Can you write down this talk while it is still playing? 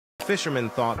fisherman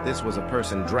thought this was a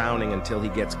person drowning until he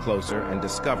gets closer and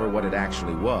discover what it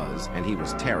actually was, and he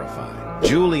was terrified.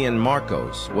 Julian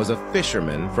Marcos was a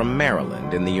fisherman from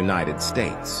Maryland in the United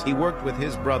States. He worked with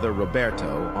his brother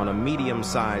Roberto on a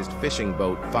medium-sized fishing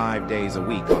boat 5 days a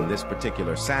week. On this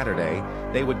particular Saturday,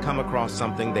 they would come across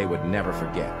something they would never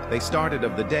forget. They started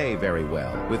of the day very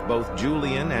well, with both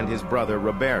Julian and his brother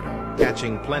Roberto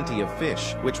catching plenty of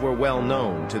fish, which were well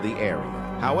known to the area.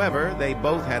 However, they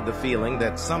both had the feeling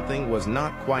that something was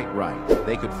not quite right.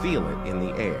 They could feel it in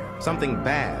the air. Something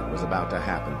bad was about to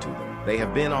happen to them. They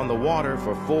have been on the water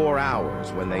for 4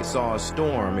 hours when they saw a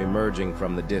storm emerging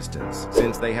from the distance.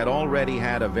 Since they had already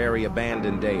had a very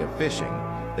abandoned day of fishing,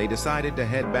 they decided to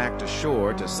head back to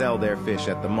shore to sell their fish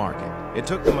at the market. It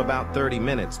took them about 30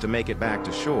 minutes to make it back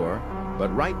to shore,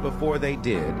 but right before they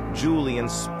did, Julian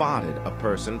spotted a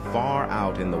person far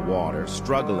out in the water,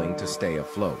 struggling to stay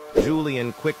afloat.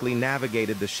 Julian quickly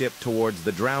navigated the ship towards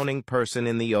the drowning person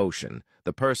in the ocean.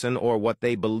 The person, or what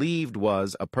they believed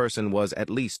was a person, was at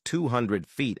least 200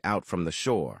 feet out from the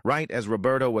shore. Right as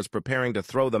Roberto was preparing to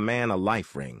throw the man a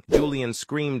life ring, Julian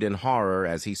screamed in horror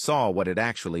as he saw what it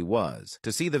actually was.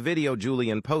 To see the video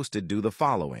Julian posted, do the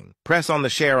following. Press on the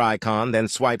share icon, then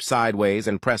swipe sideways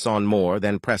and press on more,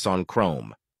 then press on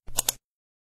Chrome.